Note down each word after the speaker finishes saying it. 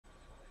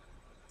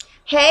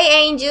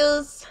Hey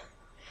angels.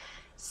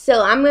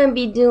 So I'm gonna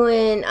be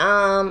doing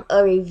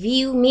a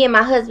review. Me and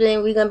my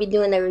husband, we're gonna be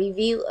doing a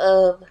review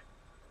of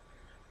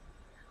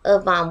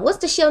what's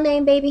the show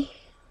name, baby?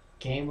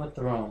 Game of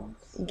Thrones,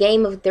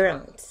 Game of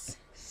Thrones.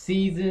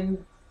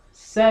 Season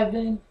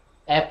 7,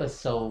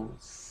 Episode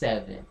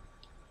 7,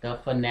 the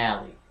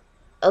finale.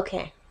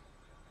 Okay.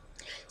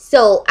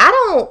 So I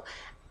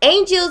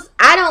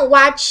don't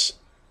watch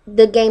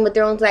the Game of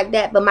Thrones like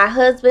that, but my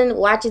husband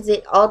watches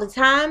it all the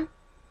time.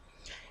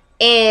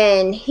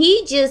 And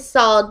he just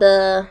saw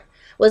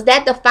was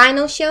that the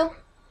final show?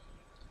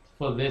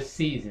 For this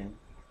season.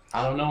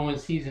 I don't know when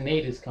Season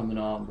 8 is coming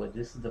on, but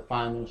this is the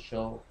final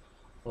show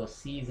for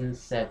Season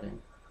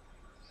 7.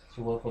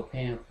 So we're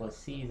preparing for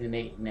Season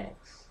 8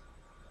 next.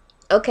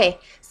 Okay.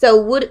 So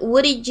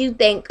what did you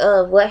think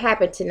of what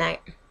happened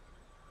tonight?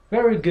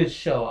 Very good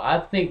show. I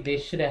think they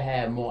should have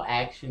had more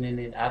action in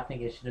it. I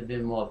think it should have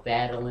been more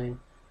battling.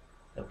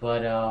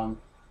 But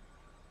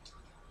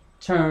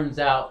turns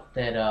out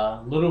that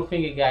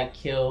Littlefinger got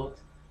killed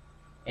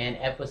in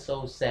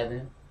episode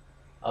 7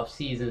 of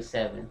season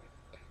 7.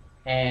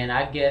 And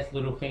I guess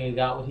Littlefinger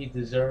got what he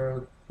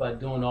deserved by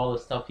doing all the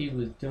stuff he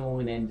was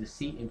doing and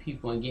deceiving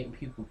people and getting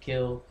people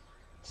killed.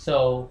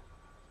 So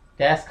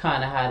that's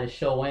kind of how the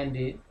show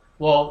ended.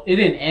 Well, it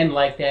didn't end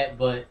like that,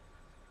 but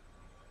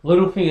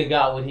Littlefinger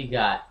got what he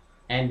got.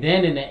 And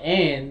then in the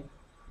end,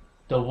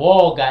 the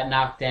wall got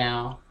knocked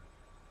down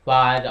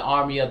by the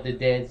Army of the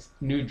Dead's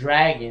new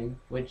dragon,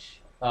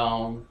 which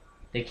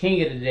the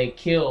King of the Dead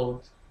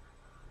killed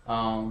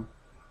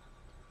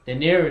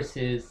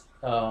Daenerys'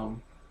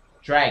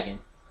 dragon.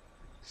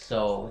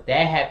 So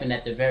that happened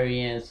at the very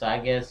end. So I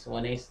guess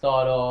when they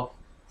start off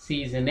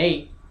season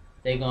 8,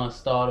 they're gonna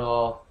start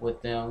off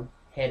with them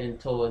heading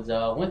towards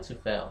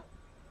Winterfell.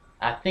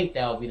 I think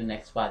that will be the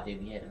next spot they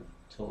be heading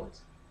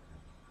towards.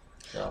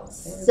 So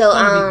it's So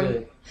gonna be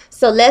good.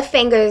 so Left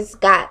Fingers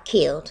got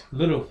killed.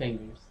 Little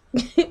fingers.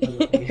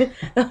 Little fingers.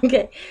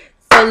 Okay.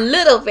 So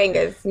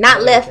Littlefingers,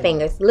 not Left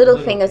Fingers.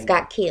 Littlefingers Littlefinger.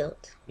 got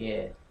killed.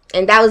 Yeah.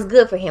 And that was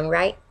good for him,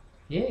 right?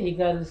 Yeah, he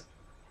got his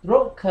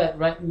throat cut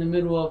right in the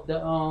middle of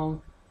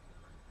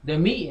the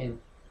meeting.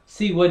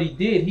 See what he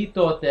did? He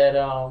thought that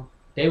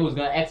they was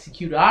gonna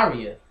execute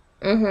Arya,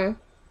 Mm-hmm.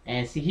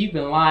 and see he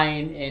been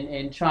lying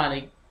and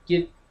trying to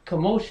get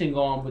commotion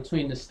going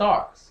between the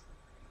Starks.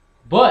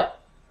 But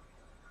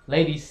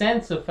Lady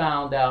Sansa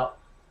found out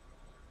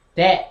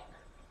that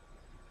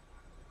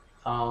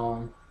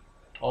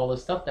all the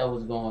stuff that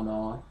was going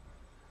on,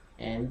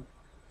 and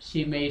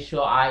she made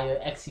sure Arya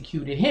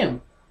executed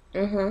him.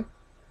 Mm-hmm.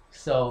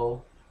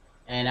 So,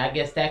 and I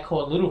guess that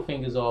caught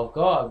Littlefingers off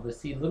guard. But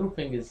see,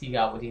 Littlefingers, he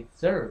got what he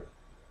deserved.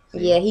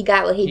 Yeah, See, he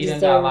got what he he done got a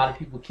deserved. lot of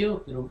people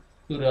killed through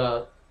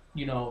the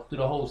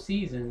whole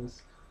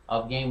seasons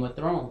of Game of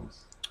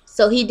Thrones.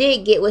 So he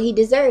did get what he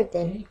deserved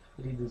Yeah, then. he got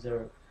what he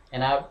deserved.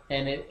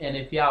 And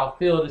if y'all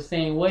feel the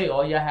same way,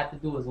 all y'all have to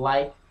do is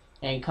like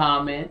and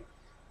comment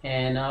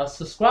and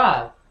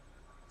subscribe.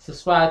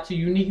 Subscribe to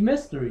Unique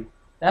Mystery.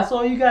 That's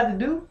all you got to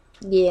do.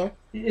 Yeah.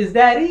 It's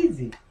that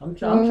easy. I'm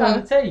trying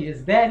to tell you,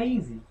 it's that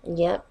easy.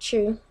 Yep,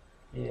 true.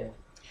 Yeah.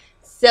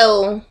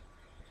 So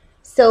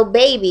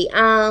baby,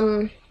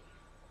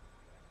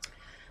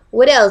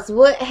 what else?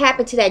 What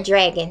happened to that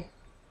dragon?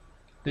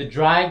 The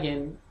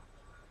dragon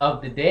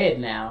of the dead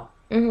now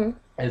Mm-hmm.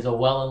 is a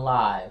well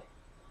alive,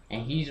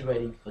 and he's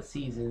ready for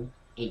season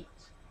 8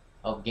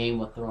 of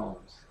Game of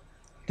Thrones.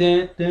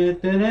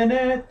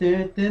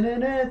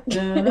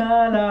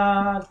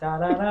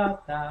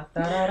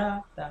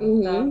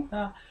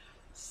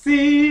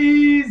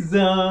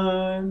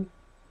 Season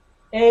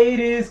 8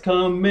 is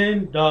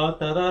coming.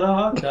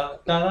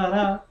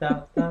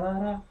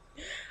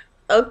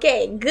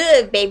 Okay,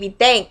 good, baby.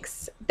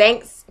 Thanks.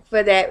 Thanks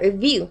for that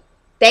review.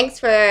 Thanks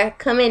for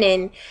coming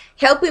and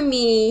helping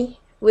me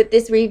with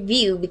this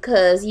review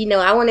because,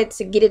 I wanted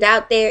to get it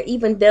out there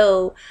even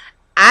though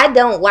I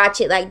don't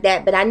watch it like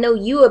that, but I know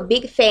you're a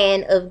big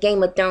fan of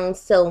Game of Thrones,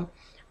 so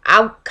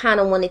I kind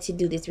of wanted to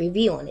do this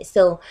review on it.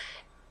 So,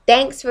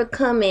 thanks for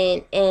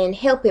coming and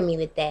helping me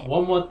with that.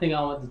 One more thing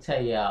I want to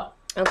tell y'all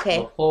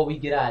Okay. before we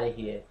get out of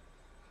here.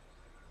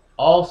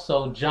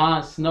 Also,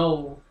 Jon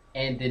Snow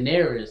and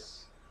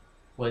Daenerys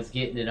was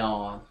getting it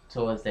on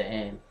towards the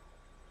end.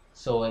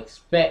 So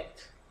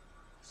expect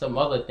some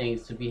other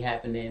things to be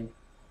happening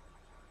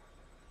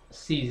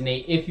season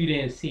 8 if you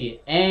didn't see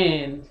it.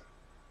 And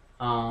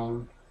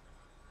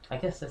I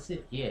guess that's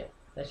it. Yeah,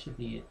 that should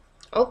be it.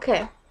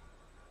 Okay.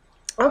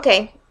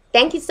 Okay.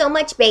 Thank you so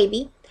much,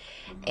 baby.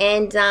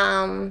 And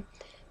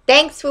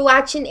thanks for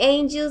watching,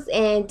 angels,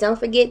 and don't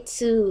forget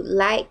to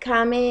like,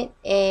 comment,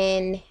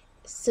 and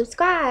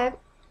subscribe.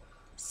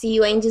 See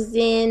you, angels,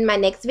 in my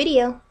next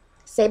video.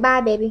 Say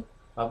bye, baby.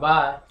 Bye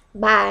bye.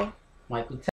 Bye. Michael